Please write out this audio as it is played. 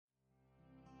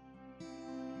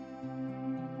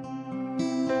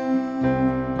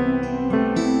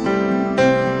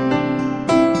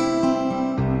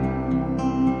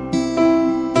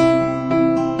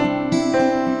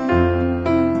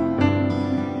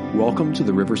Welcome to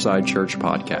the Riverside Church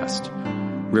podcast.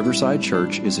 Riverside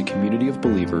Church is a community of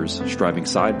believers striving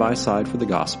side by side for the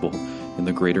gospel in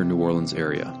the greater New Orleans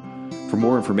area. For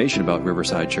more information about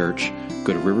Riverside Church,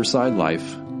 go to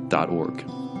riversidelife.org.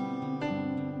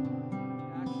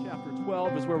 Acts chapter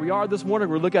 12 is where we are this morning.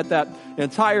 We're looking at that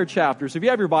entire chapter. So if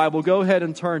you have your Bible, go ahead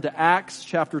and turn to Acts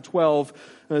chapter 12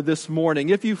 this morning.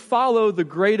 If you follow the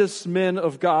greatest men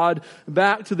of God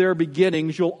back to their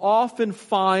beginnings, you'll often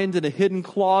find in a hidden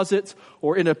closet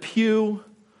or in a pew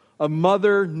a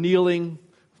mother kneeling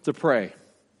to pray.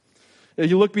 If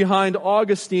you look behind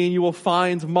Augustine, you will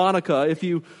find Monica. If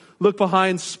you look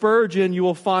behind Spurgeon, you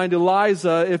will find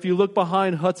Eliza. If you look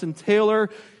behind Hudson Taylor,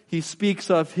 he speaks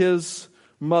of his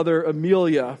mother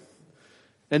Amelia.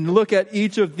 And look at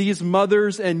each of these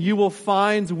mothers and you will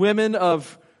find women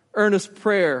of earnest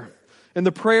prayer. In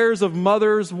the prayers of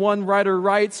mothers, one writer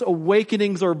writes,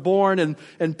 awakenings are born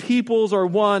and peoples are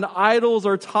won, idols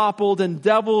are toppled and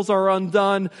devils are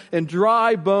undone and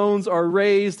dry bones are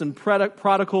raised and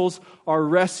prodigals are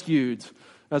rescued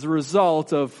as a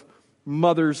result of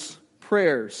mothers'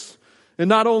 prayers. And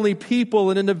not only people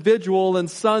and individual and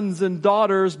sons and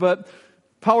daughters, but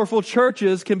powerful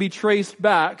churches can be traced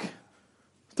back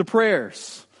to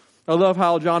prayers. I love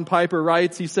how John Piper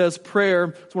writes. He says,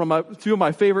 prayer, it's two of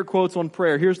my favorite quotes on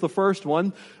prayer. Here's the first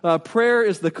one. Prayer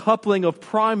is the coupling of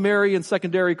primary and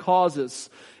secondary causes.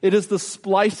 It is the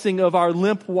splicing of our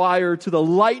limp wire to the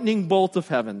lightning bolt of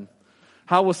heaven.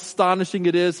 How astonishing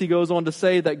it is, he goes on to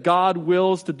say, that God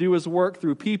wills to do his work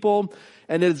through people,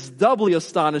 and it is doubly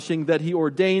astonishing that he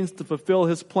ordains to fulfill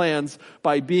his plans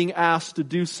by being asked to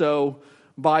do so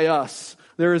by us.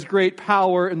 There is great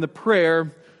power in the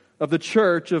prayer of the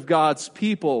church of God's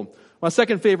people. My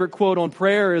second favorite quote on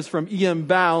prayer is from E.M.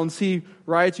 Bounds. He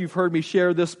writes, you've heard me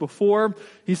share this before.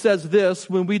 He says this,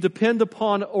 when we depend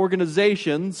upon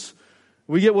organizations,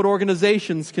 we get what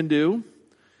organizations can do.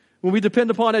 When we depend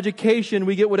upon education,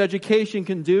 we get what education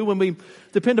can do. When we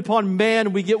depend upon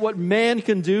man, we get what man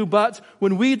can do. But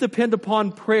when we depend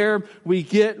upon prayer, we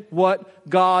get what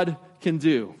God can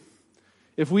do.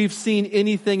 If we've seen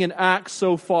anything in Acts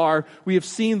so far, we have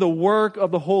seen the work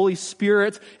of the Holy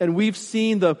Spirit, and we've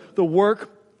seen the work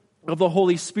of the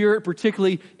Holy Spirit,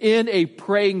 particularly in a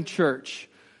praying church.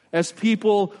 As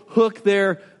people hook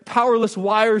their powerless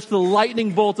wires to the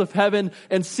lightning bolt of heaven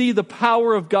and see the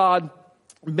power of God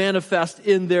manifest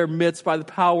in their midst by the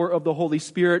power of the Holy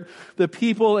Spirit. The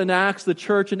people in Acts, the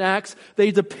church in Acts,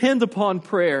 they depend upon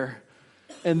prayer,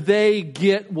 and they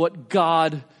get what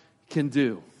God can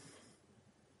do.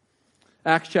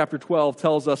 Acts chapter 12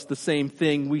 tells us the same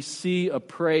thing. We see a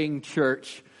praying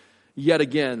church yet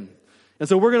again. And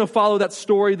so we're going to follow that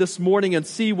story this morning and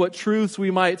see what truths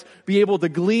we might be able to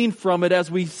glean from it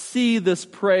as we see this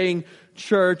praying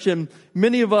church. And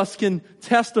many of us can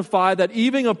testify that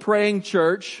even a praying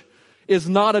church is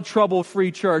not a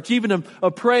trouble-free church. Even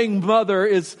a praying mother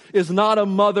is not a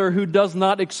mother who does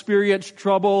not experience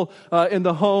trouble in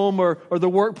the home or the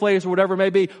workplace or whatever it may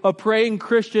be. A praying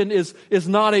Christian is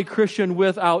not a Christian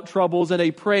without troubles. And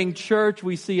a praying church,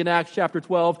 we see in Acts chapter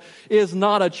 12, is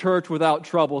not a church without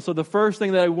trouble. So the first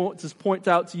thing that I want to point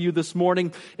out to you this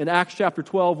morning in Acts chapter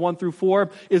 12, 1 through 4,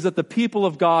 is that the people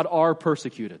of God are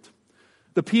persecuted.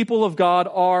 The people of God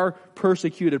are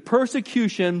persecuted.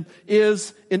 Persecution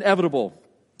is inevitable.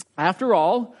 After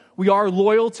all, we are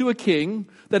loyal to a king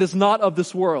that is not of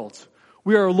this world.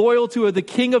 We are loyal to the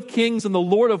King of Kings and the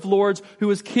Lord of Lords, who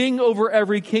is king over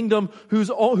every kingdom,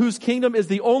 whose kingdom is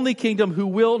the only kingdom who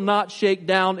will not shake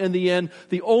down in the end.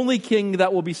 The only king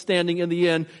that will be standing in the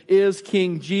end is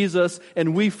King Jesus,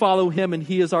 and we follow him, and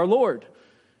he is our Lord.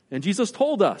 And Jesus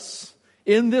told us,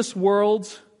 in this world,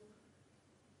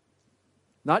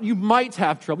 not you might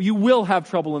have trouble, you will have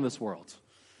trouble in this world.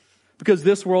 Because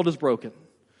this world is broken.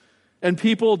 And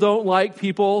people don't like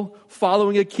people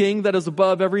following a king that is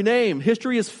above every name.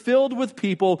 History is filled with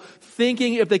people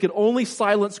thinking if they could only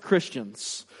silence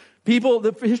Christians.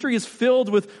 History is filled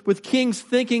with kings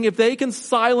thinking if they can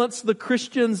silence the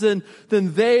Christians, then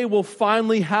they will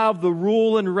finally have the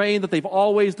rule and reign that they've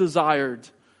always desired.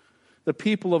 The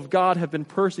people of God have been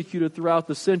persecuted throughout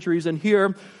the centuries, and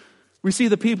here we see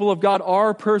the people of God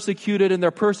are persecuted, and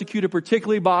they're persecuted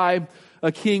particularly by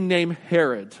a king named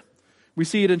Herod. We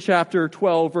see it in chapter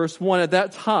 12, verse 1. At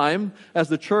that time, as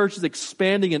the church is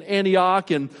expanding in Antioch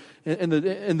and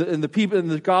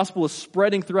the gospel is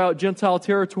spreading throughout Gentile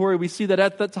territory, we see that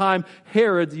at that time,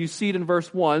 Herod, you see it in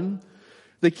verse 1,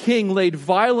 the king laid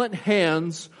violent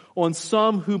hands on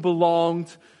some who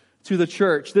belonged to the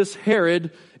church. This Herod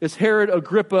is Herod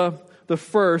Agrippa the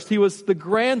first. He was the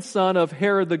grandson of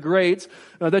Herod the Great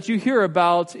that you hear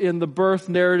about in the birth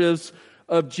narratives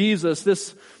of Jesus,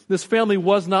 this family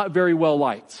was not very well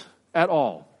liked at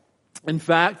all. In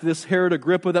fact, this Herod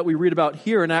Agrippa that we read about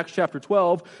here in Acts chapter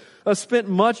 12 spent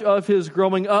much of his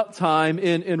growing up time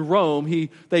in Rome.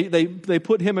 They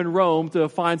put him in Rome to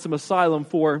find some asylum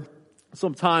for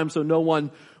some time so no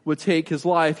one would take his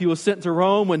life. He was sent to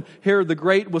Rome when Herod the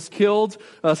Great was killed.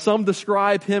 Some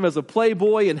describe him as a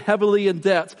playboy and heavily in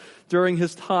debt during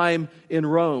his time in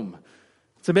Rome.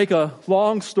 To make a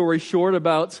long story short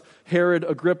about Herod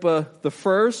Agrippa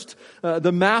I,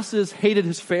 the masses hated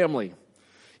his family.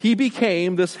 He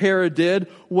became, this Herod did,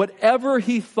 whatever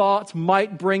he thought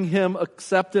might bring him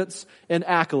acceptance and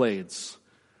accolades.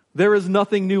 There is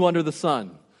nothing new under the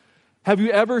sun. Have you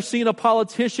ever seen a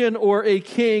politician or a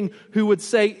king who would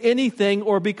say anything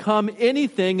or become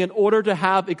anything in order to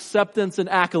have acceptance and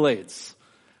accolades?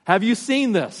 Have you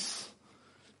seen this?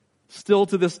 Still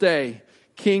to this day,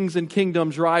 kings and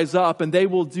kingdoms rise up and they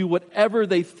will do whatever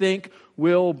they think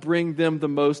will bring them the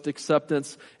most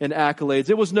acceptance and accolades.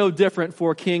 It was no different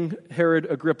for King Herod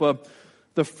Agrippa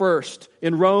I.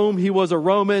 In Rome, he was a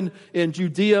Roman. In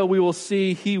Judea, we will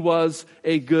see he was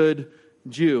a good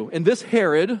Jew. And this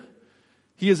Herod,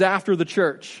 he is after the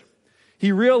church.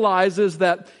 He realizes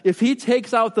that if he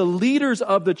takes out the leaders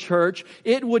of the church,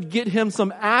 it would get him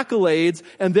some accolades,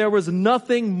 and there was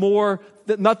nothing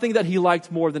that he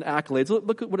liked more than accolades.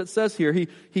 Look at what it says here. He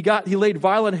laid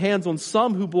violent hands on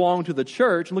some who belonged to the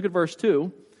church. And look at verse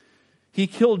 2. He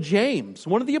killed James,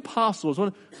 one of the apostles,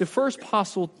 the first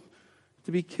apostle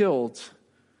to be killed.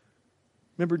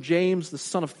 Remember James, the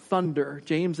son of thunder,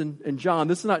 James and John.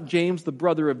 This is not James, the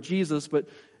brother of Jesus, but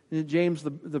James,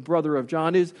 the brother of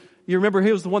John. You remember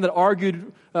he was the one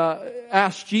that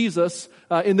asked Jesus,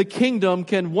 in the kingdom,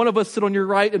 can one of us sit on your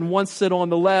right and one sit on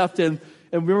the left? And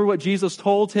remember what Jesus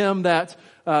told him, that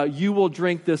you will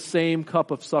drink this same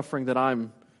cup of suffering that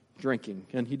I'm drinking.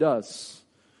 And he does.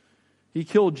 He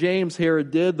killed James, Herod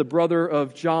did, the brother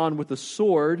of John, with a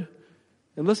sword.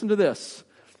 And listen to this.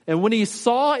 And when he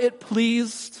saw it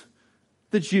pleased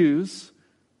the Jews,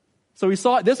 so he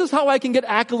saw, this is how I can get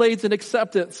accolades and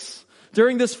acceptance.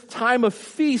 During this time of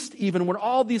feast, even when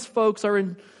all these folks are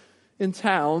in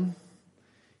town,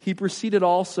 he proceeded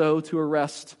also to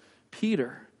arrest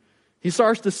Peter. He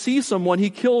starts to see someone. He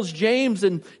kills James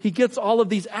and he gets all of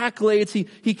these accolades.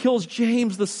 He kills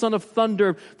James, the son of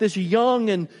thunder, this young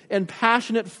and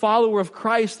passionate follower of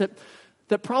Christ that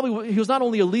probably, he was not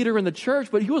only a leader in the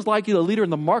church, but he was likely a leader in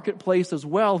the marketplace as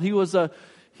well. He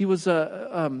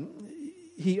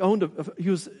owned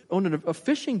a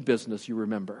fishing business, you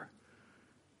remember.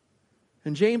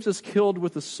 And James is killed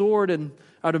with a sword, and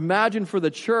I'd imagine for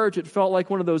the church, it felt like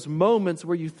one of those moments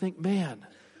where you think, man,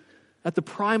 at the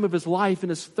prime of his life, in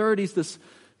his 30s,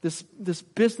 this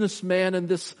businessman and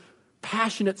this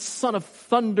passionate son of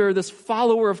thunder, this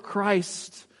follower of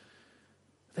Christ,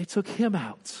 they took him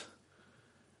out.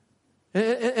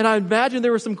 And I imagine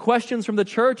there were some questions from the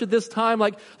church at this time,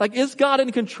 like, is God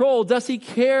in control? Does he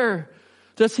care?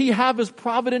 Does he have his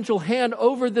providential hand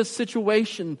over this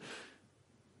situation?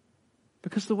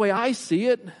 Because the way I see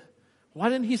it, why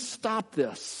didn't he stop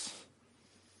this?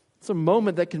 It's a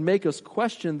moment that can make us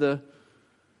question the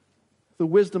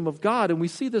wisdom of God. And we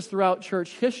see this throughout church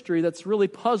history that's really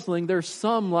puzzling. There's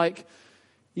some, like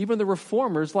even the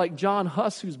reformers, like John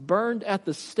Huss, who's burned at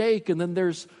the stake. And then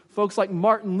there's folks like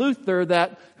Martin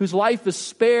Luther whose life is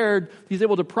spared. He's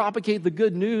able to propagate the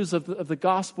good news of the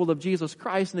gospel of Jesus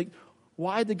Christ. And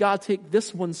why did God take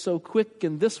this one so quick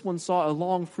and this one saw a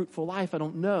long, fruitful life? I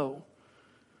don't know.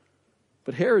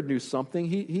 But Herod knew something.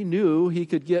 He knew he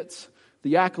could get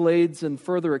the accolades and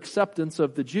further acceptance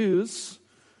of the Jews.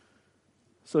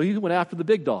 So he went after the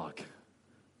big dog.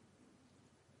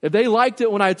 If they liked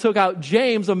it when I took out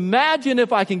James, imagine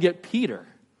if I can get Peter.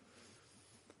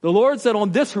 The Lord said,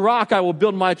 on this rock I will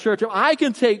build my church. If I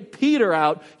can take Peter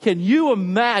out, can you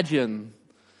imagine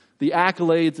the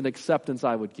accolades and acceptance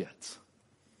I would get?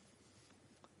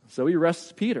 So he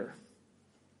arrests Peter.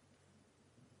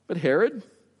 But Herod,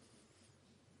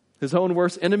 his own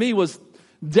worst enemy, was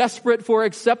desperate for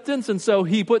acceptance, and so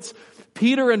he puts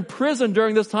Peter in prison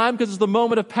during this time because it's the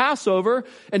moment of Passover,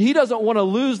 and he doesn't want to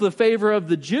lose the favor of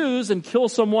the Jews and kill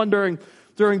someone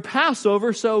during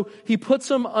Passover, so he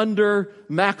puts him under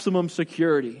maximum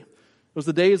security. It was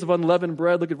the days of unleavened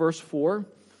bread. Look at verse 4.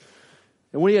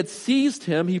 And when he had seized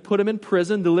him, he put him in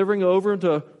prison, delivering over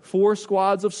to 4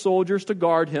 squads of soldiers to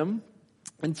guard him,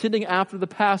 intending after the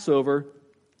Passover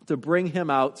to bring him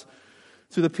out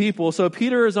to the people. So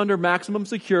Peter is under maximum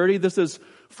security. This is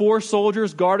 4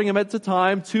 soldiers guarding him at the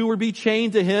time. 2 would be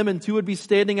chained to him and 2 would be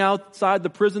standing outside the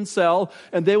prison cell,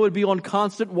 and they would be on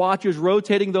constant watches,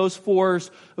 rotating those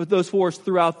fours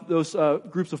throughout those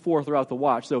groups of 4 throughout the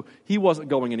watch. So he wasn't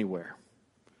going anywhere.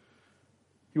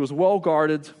 He was well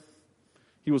guarded.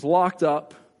 He was locked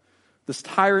up. This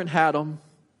tyrant had him.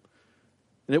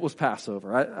 And it was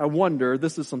Passover. I wonder,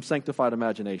 this is some sanctified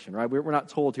imagination, right? We're not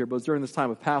told here, but it was during this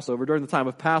time of Passover. During the time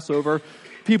of Passover,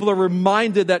 people are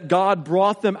reminded that God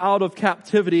brought them out of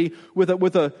captivity with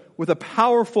a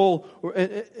powerful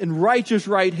and righteous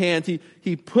right hand.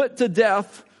 He put to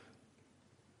death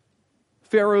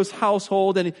Pharaoh's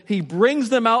household, and he brings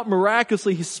them out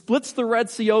miraculously. He splits the Red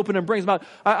Sea open and brings them out.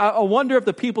 I wonder if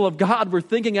the people of God were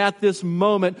thinking at this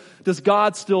moment, does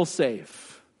God still save?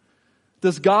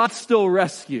 Does God still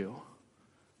rescue?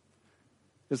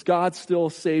 Is God still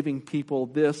saving people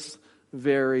this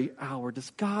very hour?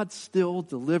 Does God still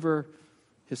deliver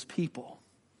his people?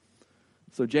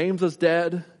 So James is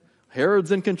dead.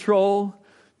 Herod's in control.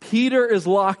 Peter is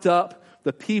locked up.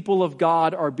 The people of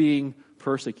God are being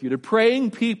persecuted.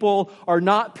 Praying people are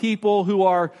not people who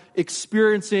are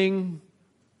experiencing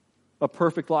a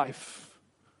perfect life.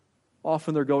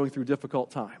 Often they're going through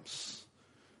difficult times.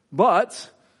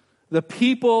 But the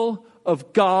people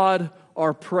of God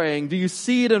are praying. Do you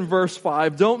see it in verse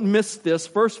 5? Don't miss this.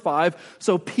 Verse 5.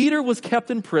 So Peter was kept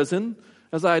in prison,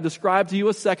 as I described to you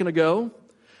a second ago.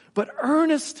 But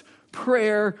earnest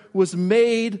prayer was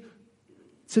made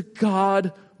to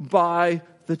God by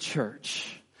the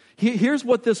church. Here's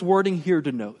what this wording here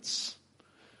denotes.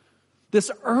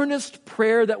 This earnest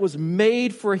prayer that was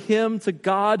made for him to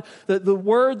God, the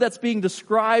word that's being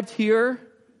described here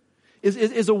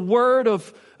is a word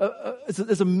of,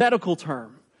 is a medical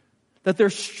term. That they're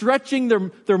stretching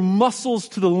their muscles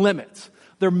to the limit.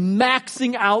 They're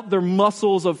maxing out their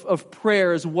muscles of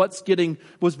prayer is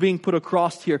was being put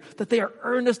across here. That they are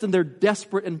earnest and they're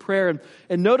desperate in prayer.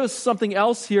 And notice something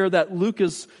else here that Luke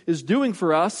is doing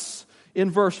for us in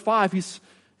verse 5.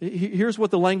 Here's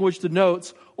what the language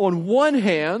denotes. On one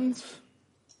hand,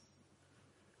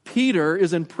 Peter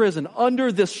is in prison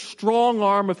under this strong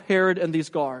arm of Herod and these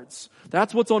guards.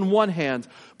 That's what's on one hand.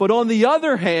 But on the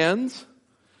other hand,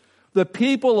 the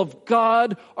people of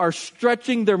God are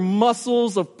stretching their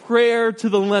muscles of prayer to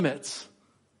the limit.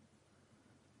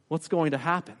 What's going to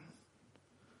happen?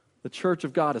 The church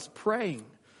of God is praying.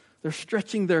 They're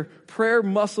stretching their prayer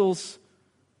muscles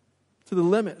to the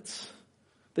limit.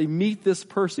 They meet this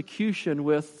persecution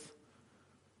with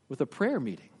a prayer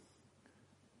meeting.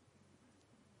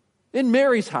 In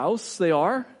Mary's house, they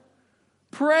are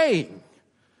praying.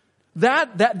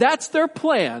 That's their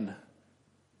plan.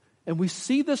 And we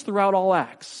see this throughout all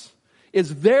Acts.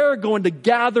 Is they're going to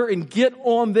gather and get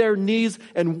on their knees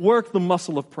and work the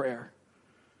muscle of prayer.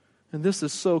 And this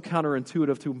is so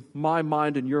counterintuitive to my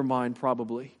mind and your mind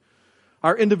probably.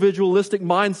 Our individualistic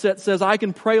mindset says, I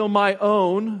can pray on my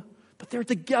own, but they're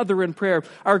together in prayer.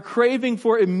 Our craving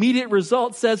for immediate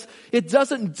results says, it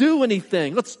doesn't do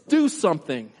anything. Let's do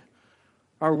something.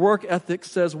 Our work ethic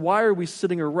says, why are we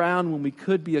sitting around when we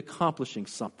could be accomplishing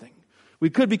something? We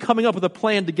could be coming up with a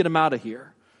plan to get him out of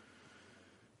here.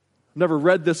 I've never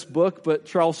read this book, but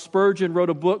Charles Spurgeon wrote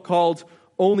a book called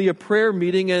Only a Prayer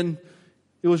Meeting, and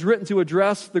it was written to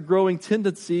address the growing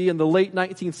tendency in the late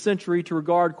 19th century to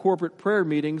regard corporate prayer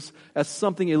meetings as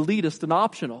something elitist and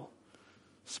optional.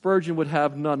 Spurgeon would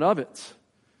have none of it.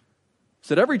 He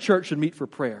said every church should meet for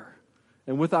prayer,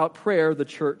 and without prayer, the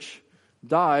church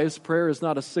dies. Prayer is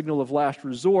not a signal of last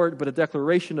resort, but a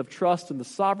declaration of trust in the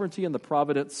sovereignty and the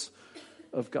providence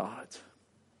of God.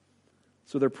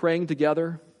 So they're praying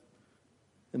together,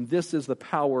 and this is the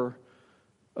power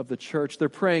of the church. They're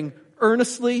praying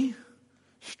earnestly,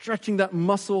 stretching that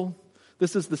muscle.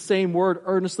 This is the same word,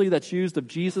 earnestly, that's used of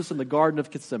Jesus in the Garden of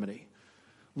Gethsemane.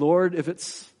 Lord, if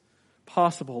it's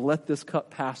possible, let this cup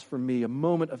pass from me. A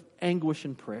moment of anguish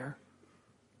in prayer.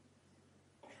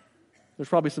 There's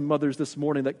probably some mothers this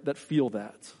morning that feel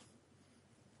that.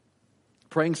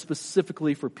 Praying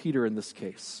specifically for Peter in this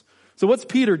case. So what's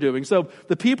Peter doing? So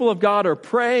the people of God are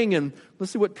praying, and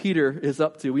let's see what Peter is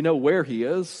up to. We know where he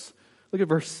is. Look at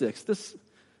verse 6.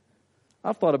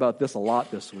 I've thought about this a lot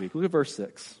this week. Look at verse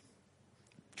 6.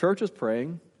 Church is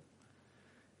praying.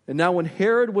 And now when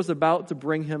Herod was about to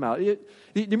bring him out. Do you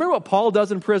remember what Paul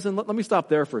does in prison? Let me stop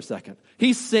there for a second.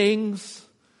 He sings.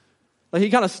 Like he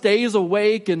kind of stays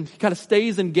awake and he kind of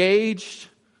stays engaged.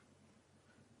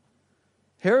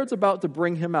 Herod's about to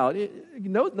bring him out.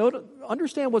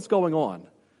 Understand what's going on.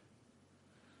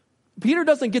 Peter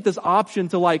doesn't get this option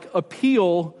to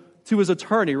appeal to his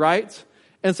attorney, right?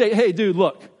 And say, hey, dude,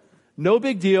 look, no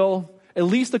big deal, at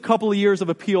least a couple of years of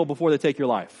appeal before they take your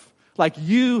life. Like,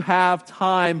 you have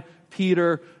time,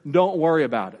 Peter, don't worry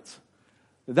about it.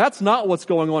 That's not what's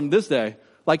going on this day.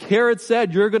 Like Herod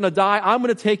said, you're going to die, I'm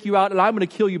going to take you out, and I'm going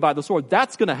to kill you by the sword.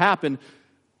 That's going to happen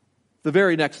the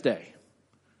very next day.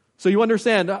 So you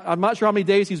understand, I'm not sure how many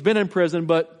days he's been in prison,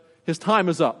 but his time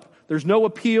is up. There's no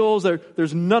appeals,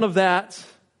 there's none of that.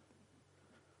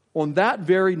 On that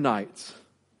very night,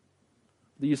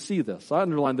 do you see this? I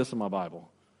underlined this in my Bible.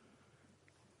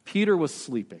 Peter was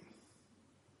sleeping.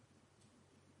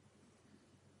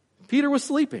 Peter was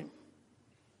sleeping.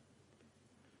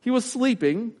 He was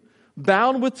sleeping,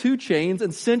 bound with 2 chains,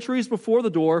 and sentries before the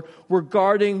door were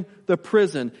guarding the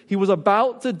prison. He was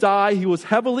about to die. He was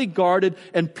heavily guarded,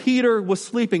 and Peter was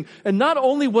sleeping. And not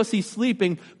only was he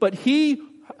sleeping, but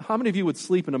how many of you would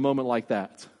sleep in a moment like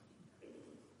that?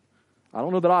 I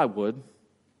don't know that I would.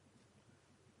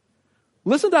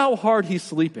 Listen to how hard he's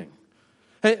sleeping.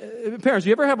 Hey, parents,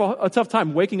 you ever have a tough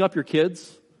time waking up your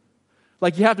kids?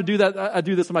 Like, you have to do that. I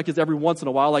do this to my kids every once in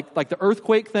a while. Like the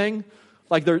earthquake thing.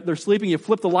 Like they're sleeping, you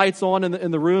flip the lights on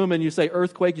in the room and you say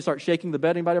earthquake, you start shaking the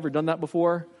bed. Anybody ever done that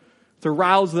before? To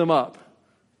rouse them up.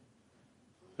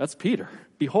 That's Peter.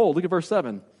 Behold, look at verse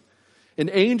 7. An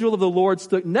angel of the Lord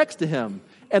stood next to him,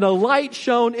 and a light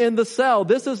shone in the cell.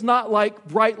 This is not like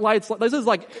bright lights. This is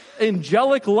like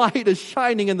angelic light is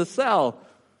shining in the cell.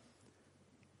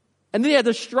 And then he had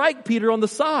to strike Peter on the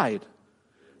side.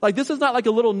 Like, this is not like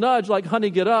a little nudge like, honey,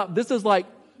 get up. This is like,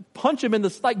 punch him in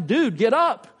the, like, dude, get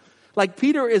up. Like,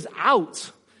 Peter is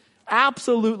out.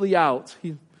 Absolutely out.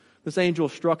 This angel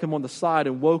struck him on the side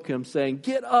and woke him, saying,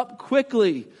 get up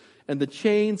quickly. And the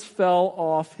chains fell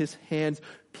off his hands.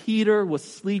 Peter was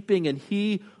sleeping, and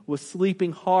he was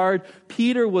sleeping hard.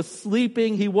 Peter was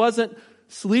sleeping. He wasn't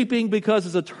sleeping because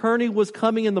his attorney was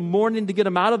coming in the morning to get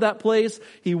him out of that place.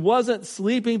 He wasn't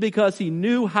sleeping because he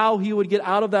knew how he would get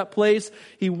out of that place.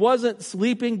 He wasn't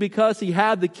sleeping because he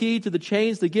had the key to the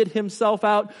chains to get himself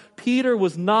out. Peter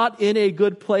was not in a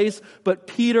good place, but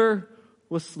Peter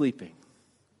was sleeping.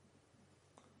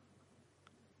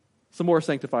 Some more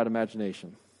sanctified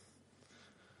imagination.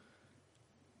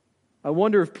 I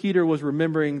wonder if Peter was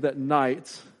remembering that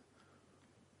night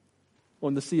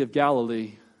on the Sea of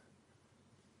Galilee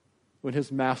when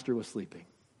his master was sleeping.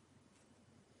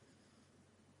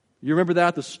 You remember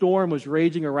that? The storm was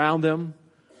raging around them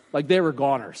like they were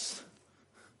goners.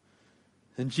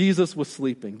 And Jesus was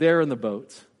sleeping there in the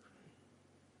boat.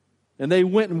 And they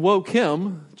went and woke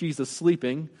him, Jesus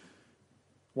sleeping.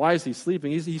 Why is he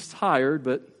sleeping? He's tired,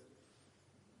 but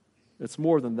it's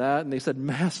more than that. And they said,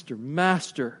 Master,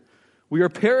 Master, we are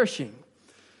perishing.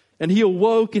 And he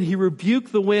awoke and he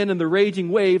rebuked the wind and the raging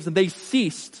waves, and they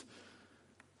ceased.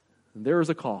 And there was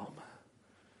a calm.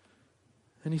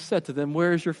 And he said to them,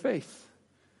 where is your faith?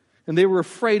 And they were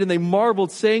afraid, and they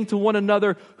marveled, saying to one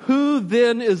another, who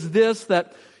then is this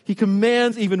that he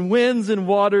commands even winds and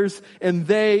waters, and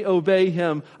they obey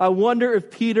him? I wonder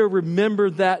if Peter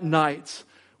remembered that night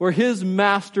where his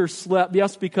master slept,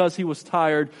 yes, because he was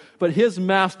tired, but his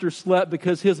master slept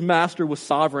because his master was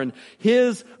sovereign.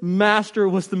 His master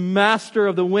was the master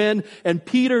of the wind, and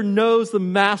Peter knows the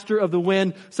master of the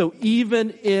wind. So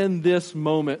even in this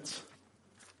moment,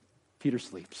 Peter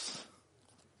sleeps.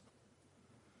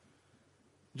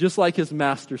 Just like his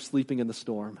master sleeping in the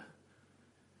storm.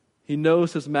 He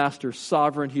knows his master's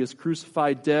sovereign. He is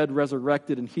crucified, dead,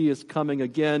 resurrected, and he is coming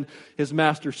again. His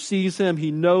master sees him.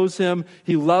 He knows him.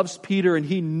 He loves Peter, and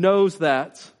he knows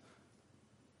that.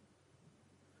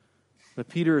 But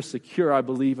Peter is secure, I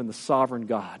believe, in the sovereign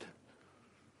God.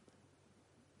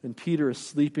 And Peter is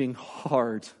sleeping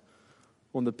hard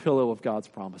on the pillow of God's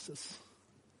promises.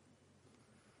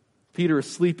 Peter is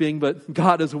sleeping, but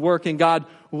God is working. God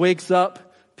wakes up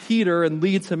Peter and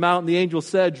leads him out, and the angel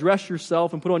said, dress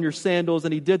yourself and put on your sandals,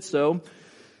 and he did so.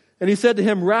 And he said to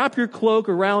him, wrap your cloak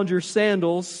around your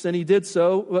sandals, and he did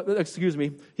so.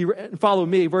 Follow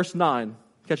me, verse 9.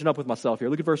 Catching up with myself here.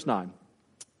 Look at verse 9.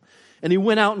 And he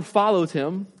went out and followed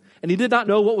him, and he did not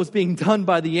know what was being done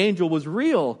by the angel was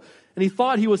real. And he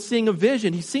thought he was seeing a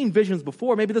vision. He's seen visions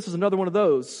before. Maybe this is another one of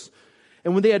those.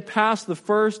 And when they had passed the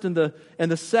first and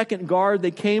the second guard,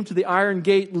 they came to the iron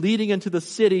gate leading into the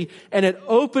city, and it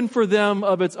opened for them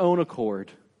of its own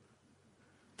accord.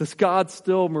 Does God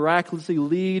still miraculously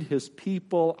lead his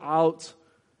people out?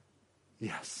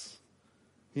 Yes.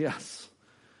 Yes.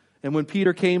 And when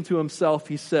Peter came to himself,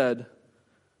 he said,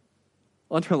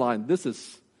 underline, this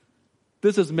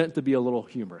is meant to be a little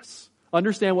humorous.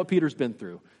 Understand what Peter's been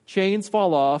through. Chains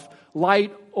fall off,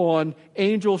 light on,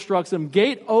 angel strikes him,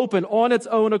 gate open on its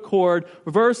own accord.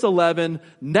 Verse 11,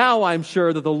 now I'm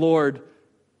sure that the Lord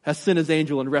has sent his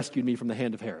angel and rescued me from the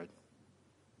hand of Herod.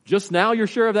 Just now you're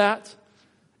sure of that?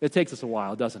 It takes us a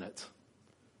while, doesn't it?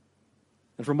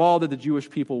 And from all that the Jewish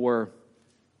people were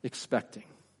expecting.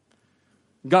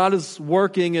 God is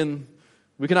working, and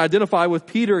we can identify with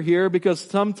Peter here because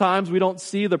sometimes we don't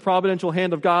see the providential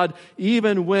hand of God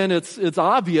even when it's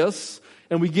obvious,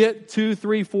 and we get 2,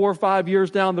 3, 4, 5 years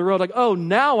down the road like, oh,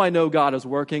 now I know God is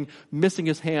working, missing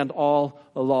his hand all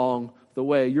along the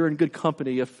way. You're in good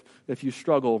company if you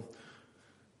struggle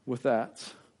with that.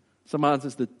 Sometimes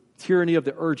it's the tyranny of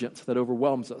the urgent that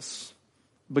overwhelms us.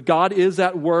 But God is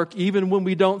at work even when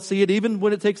we don't see it, even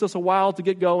when it takes us a while to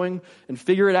get going and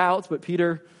figure it out. But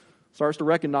Peter starts to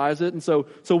recognize it. And so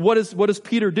what does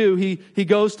Peter do? He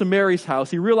goes to Mary's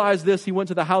house. He realized this. He went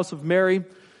to the house of Mary,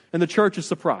 and the church is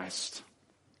surprised.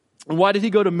 And why did he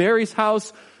go to Mary's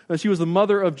house? She was the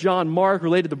mother of John Mark,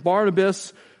 related to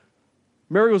Barnabas.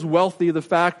 Mary was wealthy. The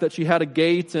fact that she had a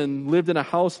gate and lived in a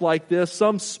house like this,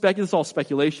 this is all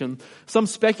speculation. Some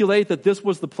speculate that this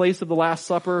was the place of the Last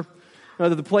Supper,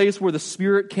 the place where the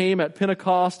Spirit came at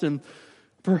Pentecost, and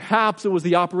perhaps it was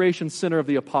the operation center of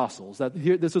the apostles.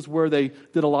 This is where they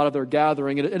did a lot of their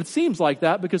gathering. And it seems like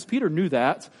that because Peter knew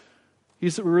that.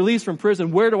 He's released from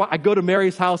prison. Where do I go to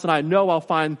Mary's house and I know I'll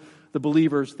find the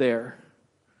believers there?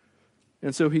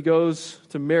 And so he goes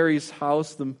to Mary's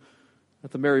house, not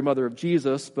the Mary, mother of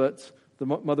Jesus, but the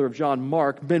mother of John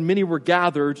Mark. Then many were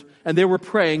gathered and they were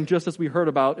praying, just as we heard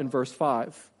about in verse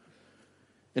 5.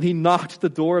 And he knocked at the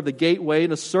door of the gateway,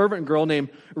 and a servant girl named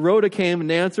Rhoda came and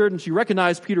answered, and she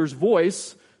recognized Peter's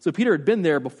voice. So Peter had been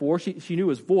there before. She knew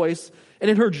his voice.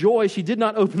 And in her joy, she did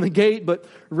not open the gate, but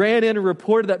ran in and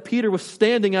reported that Peter was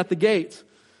standing at the gate.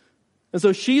 And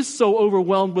so she's so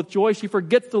overwhelmed with joy, she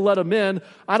forgets to let him in.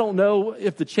 I don't know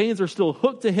if the chains are still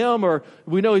hooked to him, or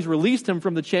we know he's released him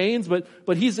from the chains, but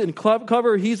he's in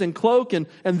cover, he's in cloak, and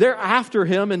they're after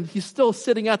him, and he's still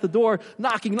sitting at the door,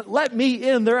 knocking, let me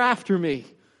in, they're after me.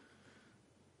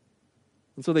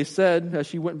 And so they said, as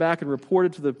she went back and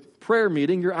reported to the prayer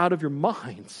meeting, you're out of your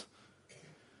minds.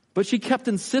 But she kept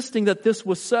insisting that this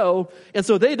was so, and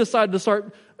so they decided to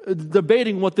start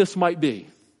debating what this might be.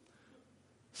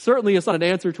 Certainly it's not an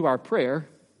answer to our prayer.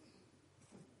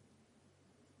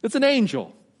 It's an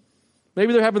angel.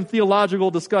 Maybe they're having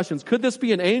theological discussions. Could this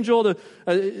be an angel?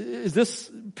 Is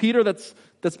this Peter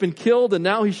that's been killed and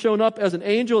now he's shown up as an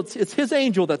angel? It's his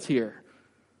angel that's here.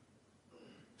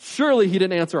 Surely he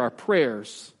didn't answer our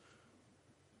prayers.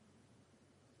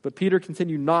 But Peter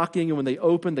continued knocking, and when they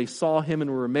opened, they saw him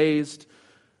and were amazed.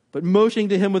 But motioning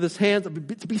to him with his hands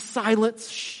to be silent,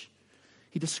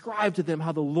 he described to them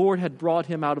how the Lord had brought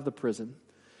him out of the prison.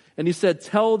 And he said,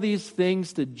 tell these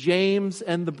things to James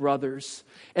and the brothers.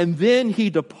 And then he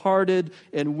departed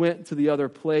and went to the other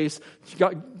place.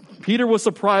 Peter was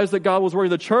surprised that God was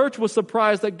working. The church was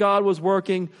surprised that God was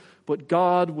working. But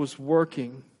God was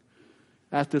working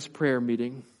at this prayer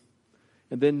meeting.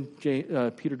 And then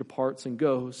Peter departs and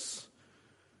goes.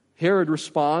 Herod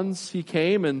responds. He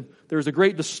came, and there was a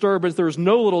great disturbance. There was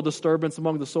no little disturbance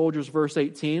among the soldiers, verse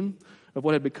 18, of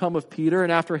what had become of Peter.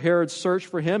 And after Herod searched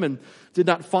for him and did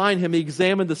not find him, he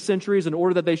examined the sentries in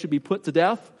order that they should be put to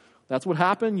death. That's what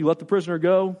happened. You let the prisoner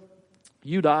go,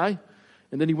 you die.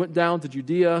 And then he went down to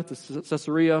Judea, to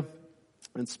Caesarea,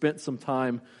 and spent some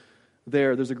time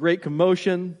there. There's a great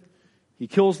commotion. He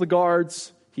kills the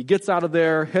guards. He gets out of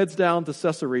there, heads down to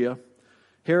Caesarea.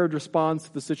 Herod responds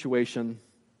to the situation,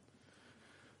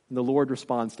 and the Lord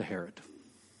responds to Herod.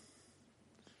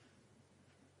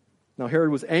 Now Herod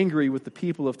was angry with the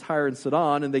people of Tyre and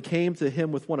Sidon, and they came to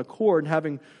him with one accord, and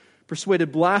having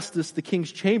persuaded Blastus, the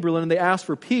king's chamberlain, and they asked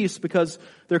for peace because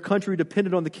their country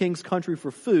depended on the king's country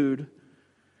for food. And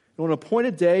on an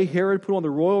appointed day, Herod put on the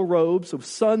royal robes of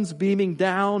suns beaming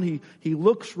down. He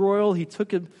looks royal. He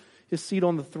took his seat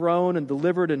on the throne and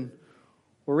delivered an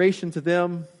oration to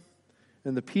them.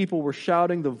 And the people were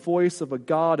shouting the voice of a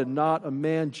God and not a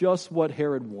man, just what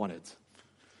Herod wanted.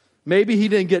 Maybe he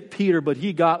didn't get Peter, but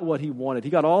he got what he wanted. He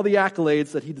got all the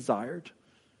accolades that he desired.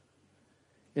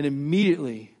 And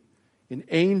immediately, an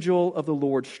angel of the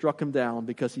Lord struck him down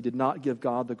because he did not give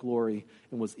God the glory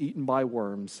and was eaten by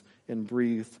worms and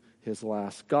breathed his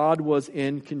last. God was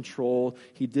in control.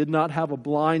 He did not have a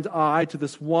blind eye to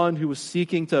this one who was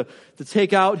seeking to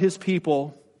take out his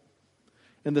people.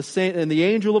 And the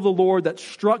angel of the Lord that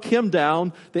struck him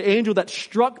down, the angel that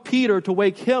struck Peter to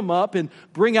wake him up and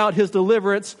bring out his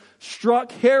deliverance,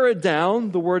 struck Herod down,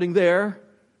 the wording there,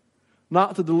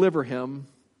 not to deliver him,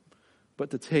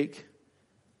 but to take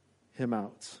him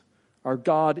out. Our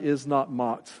God is not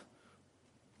mocked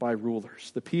by rulers.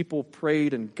 The people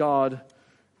prayed and God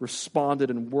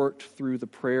responded and worked through the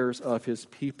prayers of his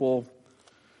people.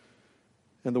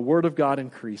 And the word of God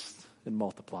increased and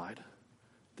multiplied.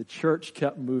 The church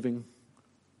kept moving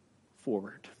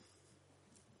forward.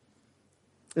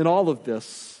 In all of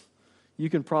this, you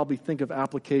can probably think of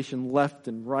application left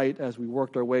and right as we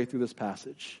worked our way through this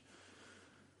passage.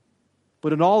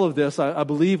 But in all of this, I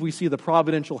believe we see the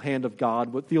providential hand of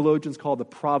God, what theologians call the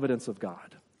providence of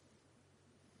God.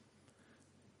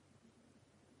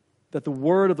 That the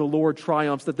word of the Lord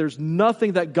triumphs, that there's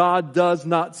nothing that God does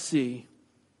not see,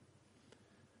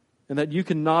 and that you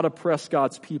cannot oppress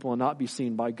God's people and not be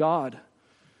seen by God.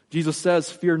 Jesus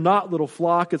says, "Fear not, little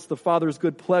flock, it's the Father's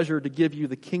good pleasure to give you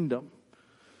the kingdom."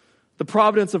 The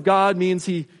providence of God means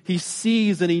He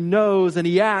sees and He knows and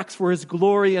He acts for His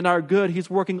glory and our good. He's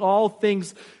working all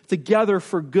things together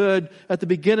for good. At the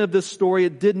beginning of this story,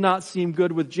 it did not seem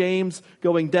good with James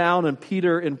going down and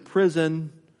Peter in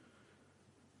prison.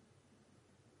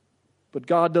 But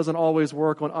God doesn't always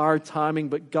work on our timing,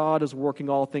 but God is working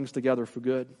all things together for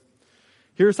good.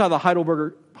 Here's how the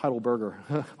Heidelberg, I don't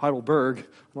know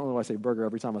why I say burger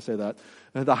every time I say that.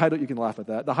 You can laugh at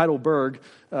that. The Heidelberg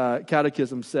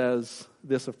Catechism says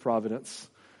this of providence: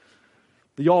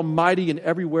 the almighty and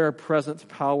everywhere present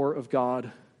power of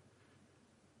God,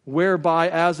 whereby,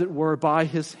 as it were, by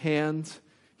His hand,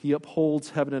 He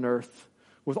upholds heaven and earth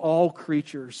with all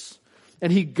creatures,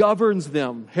 and He governs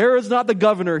them. Herod's not the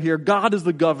governor here. God is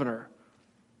the governor.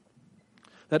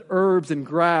 That herbs and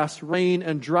grass, rain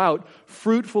and drought,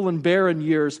 fruitful and barren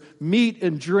years, meat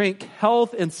and drink,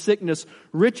 health and sickness,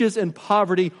 riches and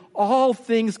poverty, all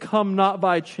things come not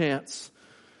by chance,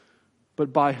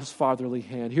 but by His fatherly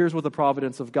hand. Here's what the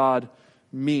providence of God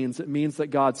means. It means that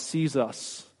God sees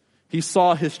us. He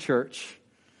saw His church.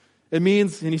 It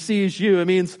means, and He sees you, it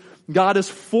means God is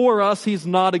for us, He's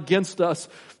not against us.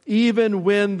 Even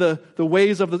when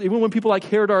even when people like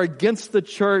Herod are against the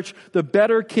church, the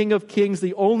better King of Kings,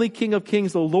 the only King of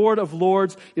Kings, the Lord of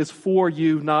Lords is for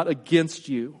you, not against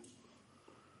you.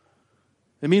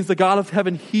 It means the God of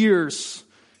heaven hears.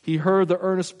 He heard the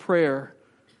earnest prayer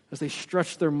as they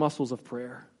stretched their muscles of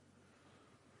prayer.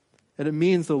 And it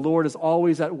means the Lord is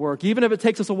always at work, even if it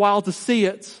takes us a while to see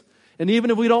it, and even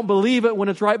if we don't believe it when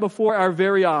it's right before our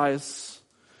very eyes.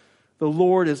 The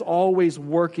Lord is always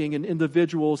working in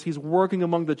individuals. He's working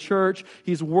among the church.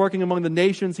 He's working among the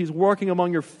nations. He's working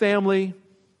among your family.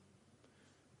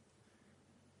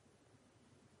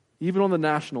 Even on the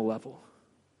national level.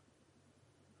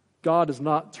 God is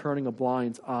not turning a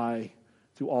blind eye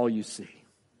to all you see.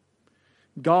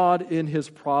 God in His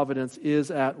providence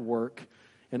is at work.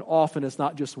 And often it's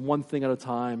not just one thing at a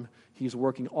time. He's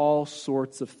working all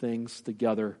sorts of things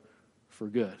together for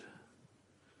good.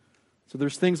 So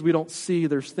there's things we don't see,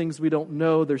 there's things we don't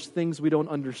know, there's things we don't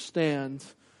understand.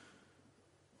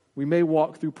 We may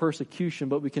walk through persecution,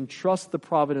 but we can trust the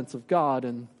providence of God,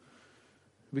 and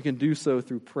we can do so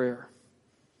through prayer.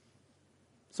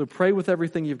 So pray with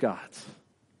everything you've got.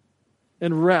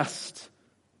 And rest.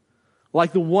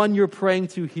 Like the one you're praying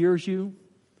to hears you.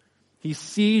 He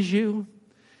sees you.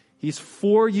 He's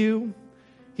for you.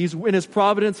 He's in His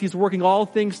providence. He's working all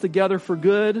things together for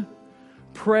good.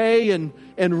 Pray and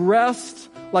rest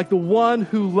like the one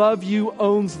who loves you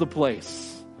owns the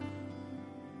place.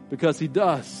 Because He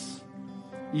does.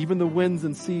 Even the winds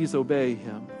and seas obey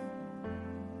Him.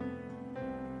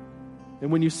 And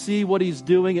when you see what He's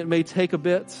doing, it may take a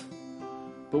bit.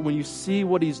 But when you see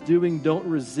what He's doing, don't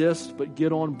resist, but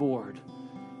get on board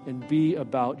and be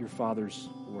about your Father's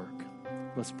work.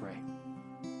 Let's pray.